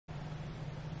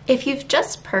If you've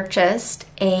just purchased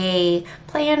a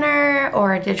planner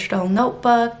or a digital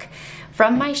notebook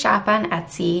from my shop on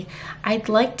Etsy, I'd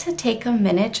like to take a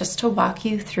minute just to walk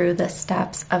you through the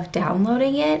steps of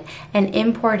downloading it and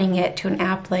importing it to an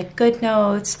app like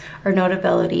GoodNotes or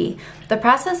Notability. The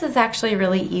process is actually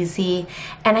really easy,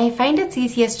 and I find it's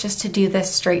easiest just to do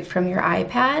this straight from your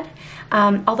iPad.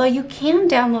 Although you can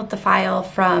download the file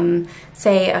from,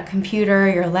 say, a computer,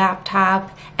 your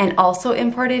laptop, and also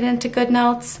import it into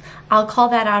GoodNotes. I'll call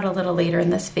that out a little later in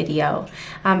this video.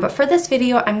 But for this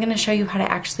video, I'm going to show you how to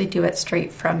actually do it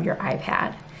straight from your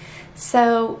iPad.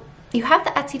 So you have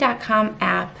the Etsy.com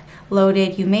app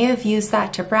loaded. You may have used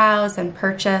that to browse and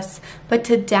purchase, but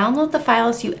to download the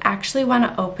files, you actually want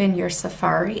to open your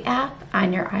Safari app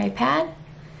on your iPad.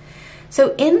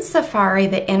 So in Safari,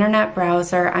 the internet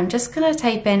browser, I'm just going to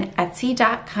type in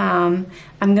Etsy.com.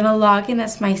 I'm going to log in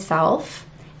as myself.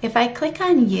 If I click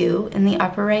on You in the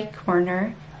upper right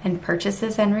corner and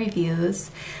Purchases and Reviews,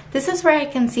 this is where I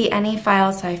can see any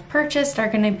files I've purchased are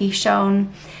going to be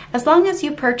shown. As long as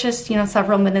you purchased,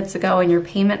 several minutes ago and your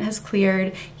payment has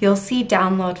cleared, you'll see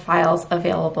download files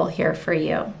available here for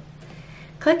you.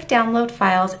 Click Download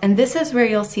Files, and this is where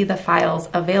you'll see the files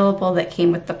available that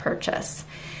came with the purchase.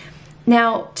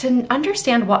 Now, to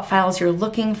understand what files you're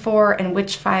looking for and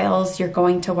which files you're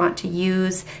going to want to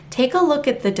use, take a look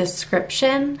at the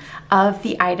description of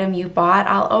the item you bought.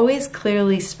 I'll always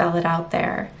clearly spell it out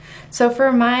there. So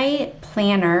for my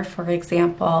planner, for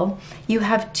example, you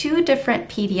have two different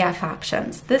PDF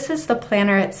options. This is the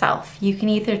planner itself. You can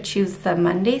either choose the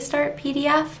Monday Start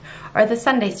PDF or the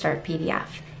Sunday Start PDF.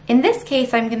 In this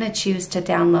case, I'm going to choose to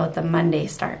download the Monday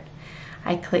Start.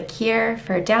 I click here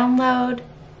for download.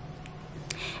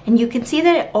 And you can see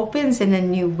that it opens in a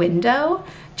new window,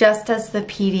 just as the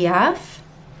PDF.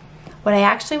 What I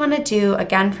actually want to do,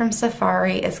 again from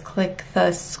Safari, is click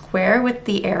the square with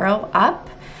the arrow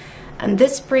up. And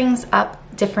this brings up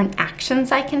different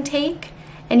actions I can take.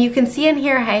 And you can see in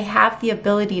here I have the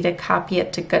ability to copy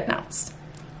it to GoodNotes.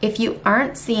 If you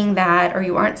aren't seeing that, or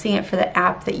you aren't seeing it for the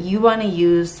app that you want to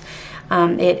use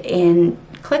it in,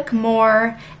 click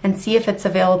More and see if it's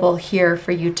available here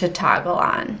for you to toggle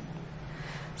on.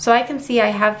 So I can see I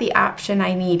have the option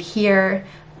I need here.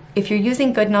 If you're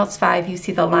using GoodNotes 5, you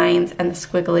see the lines and the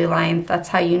squiggly lines. That's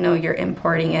how you know you're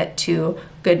importing it to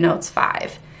GoodNotes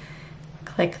 5.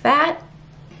 Click that,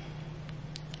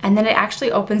 and then it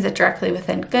actually opens it directly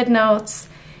within GoodNotes.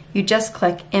 You just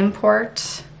click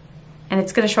Import, and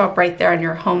it's going to show up right there on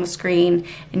your home screen,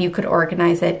 and you could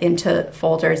organize it into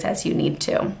folders as you need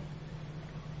to.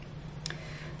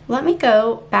 Let me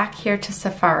go back here to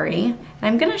Safari, and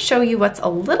I'm going to show you what's a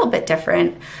little bit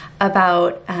different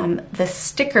about the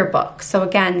sticker book. So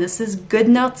again, this is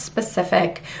GoodNotes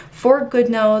specific. For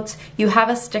GoodNotes, you have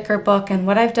a sticker book, and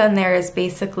what I've done there is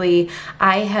basically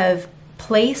I have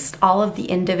placed all of the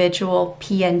individual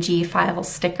PNG file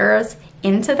stickers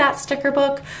into that sticker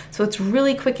book, so it's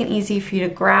really quick and easy for you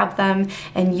to grab them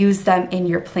and use them in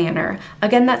your planner.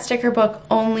 Again, that sticker book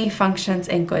only functions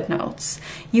in GoodNotes.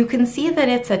 You can see that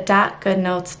it's a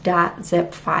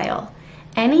 .goodnotes.zip file.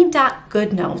 Any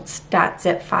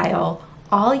 .goodnotes.zip file,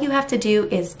 all you have to do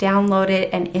is download it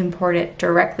and import it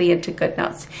directly into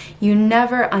GoodNotes. You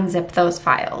never unzip those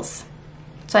files.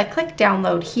 So I click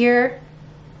download here,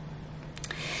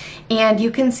 and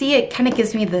you can see it kind of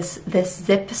gives me this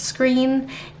zip screen,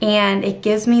 and it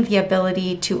gives me the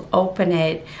ability to open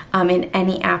it in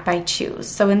any app I choose.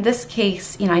 So in this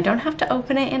case, I don't have to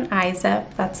open it in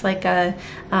iZip. That's like a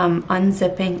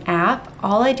unzipping app.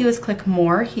 All I do is click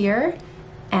More here,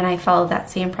 and I follow that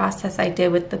same process I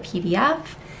did with the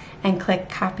PDF, and click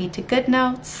Copy to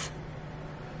GoodNotes.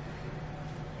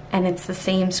 And it's the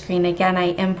same screen again.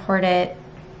 I import it,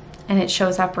 and it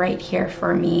shows up right here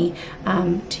for me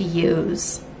to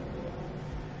use.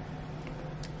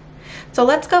 So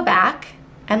let's go back,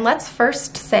 and let's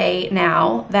first say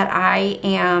now that I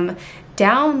am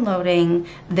downloading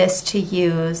this to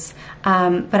use,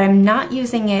 but I'm not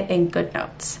using it in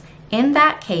GoodNotes. In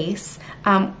that case,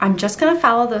 I'm just going to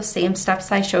follow those same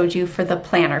steps I showed you for the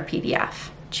planner PDF.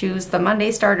 Choose the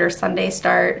Monday Start or Sunday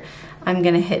Start. I'm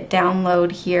going to hit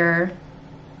download here.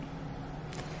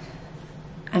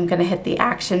 I'm going to hit the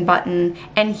action button,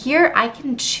 and here I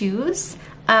can choose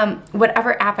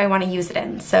whatever app I want to use it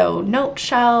in. So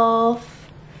NoteShelf,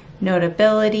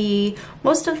 Notability,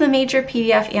 most of the major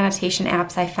PDF annotation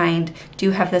apps I find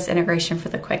do have this integration for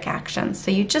the quick actions.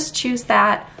 So you just choose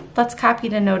that. Let's copy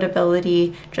to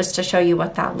Notability just to show you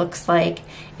what that looks like.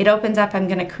 It opens up. I'm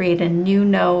going to create a new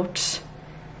note.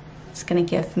 It's going to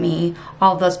give me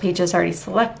all of those pages already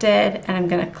selected, and I'm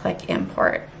going to click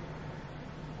Import.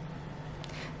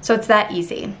 So it's that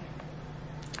easy.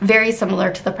 Very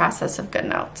similar to the process of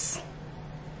GoodNotes.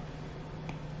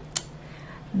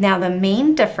 Now the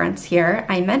main difference here,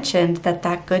 I mentioned that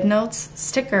GoodNotes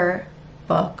sticker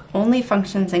book only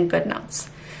functions in GoodNotes.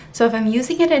 So if I'm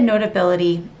using it in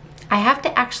Notability, I have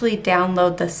to actually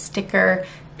download the sticker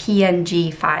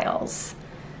PNG files.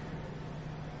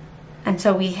 And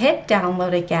so we hit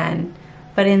download again,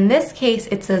 but in this case,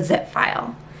 it's a zip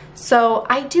file. So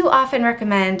I do often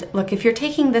recommend, look, if you're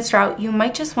taking this route, you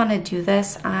might just want to do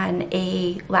this on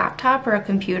a laptop or a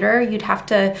computer. You'd have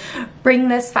to bring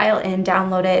this file in,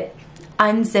 download it,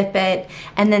 unzip it,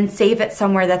 and then save it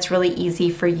somewhere that's really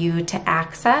easy for you to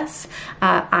access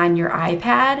on your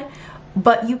iPad.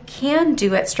 But you can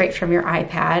do it straight from your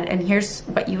iPad, and here's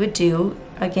what you would do.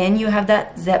 Again, you have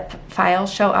that zip file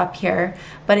show up here,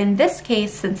 but in this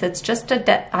case, since it's just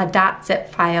a .zip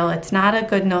file, it's not a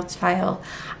GoodNotes file,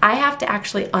 I have to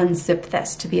actually unzip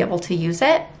this to be able to use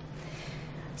it.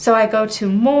 So I go to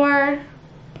More.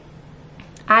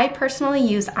 I personally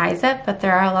use iZip, but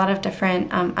there are a lot of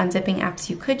different unzipping apps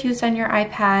you could use on your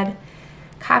iPad.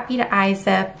 Copy to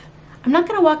iZip. I'm not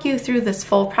going to walk you through this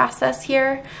full process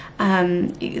here.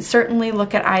 You certainly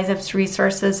look at iZip's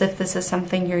resources if this is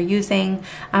something you're using,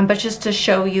 but just to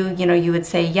show you, you would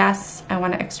say, yes, I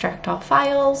want to extract all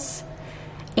files.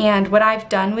 And what I've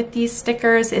done with these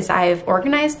stickers is I've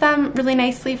organized them really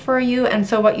nicely for you. And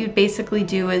so what you'd basically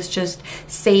do is just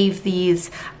save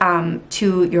these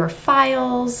to your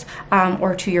files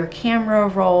or to your camera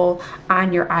roll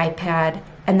on your iPad,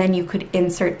 and then you could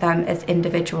insert them as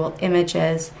individual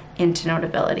images into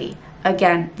Notability.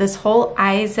 Again, this whole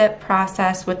iZip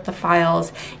process with the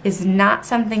files is not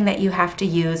something that you have to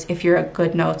use if you're a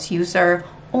GoodNotes user,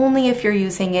 only if you're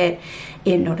using it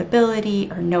in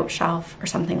Notability or NoteShelf or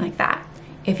something like that.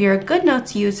 If you're a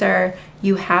GoodNotes user,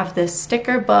 you have this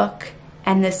sticker book,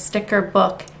 and this sticker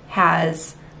book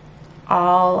has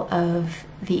all of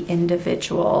the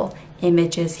individual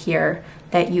images here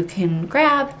that you can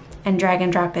grab and drag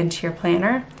and drop into your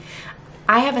planner.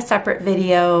 I have a separate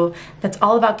video that's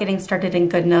all about getting started in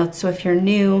GoodNotes, so if you're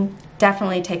new,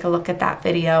 definitely take a look at that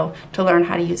video to learn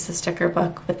how to use the sticker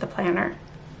book with the planner.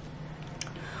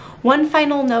 One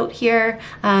final note here,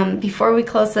 before we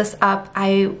close this up,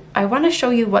 I want to show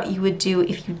you what you would do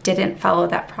if you didn't follow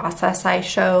that process I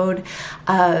showed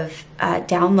of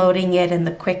downloading it and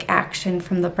the quick action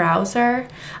from the browser.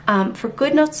 For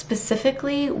GoodNotes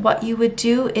specifically, what you would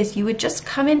do is you would just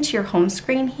come into your home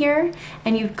screen here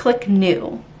and you'd click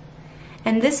New.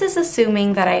 And this is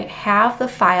assuming that I have the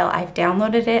file, I've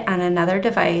downloaded it on another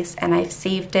device, and I've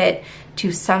saved it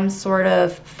to some sort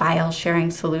of file sharing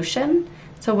solution.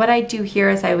 So what I do here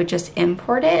is I would just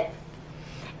import it,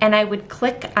 and I would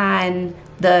click on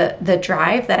the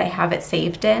drive that I have it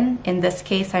saved in. In this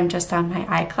case, I'm just on my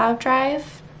iCloud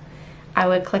drive. I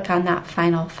would click on that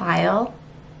final file,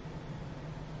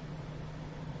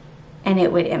 and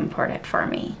it would import it for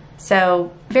me.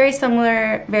 So very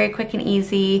similar, very quick and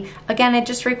easy. Again, it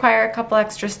just requires a couple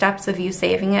extra steps of you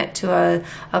saving it to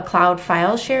a cloud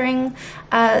file sharing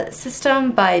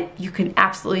system, but you can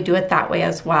absolutely do it that way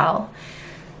as well.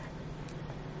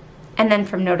 And then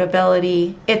from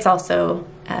Notability, it's also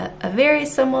a very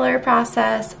similar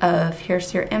process of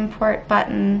here's your import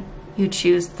button. You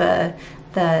choose the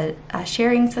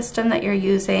sharing system that you're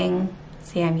using.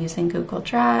 Say I'm using Google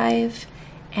Drive,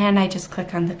 and I just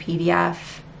click on the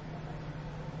PDF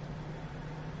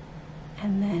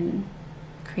and then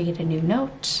create a new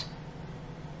note,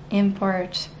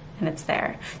 import, and it's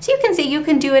there. So you can see you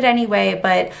can do it anyway,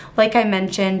 but like I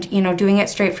mentioned, doing it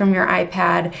straight from your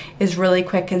iPad is really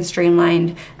quick and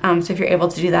streamlined. So if you're able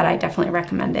to do that, I definitely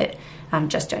recommend it,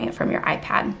 just doing it from your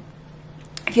iPad.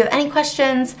 If you have any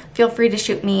questions, feel free to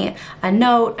shoot me a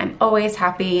note. I'm always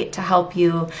happy to help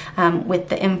you with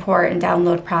the import and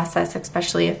download process,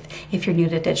 especially if you're new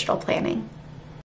to digital planning.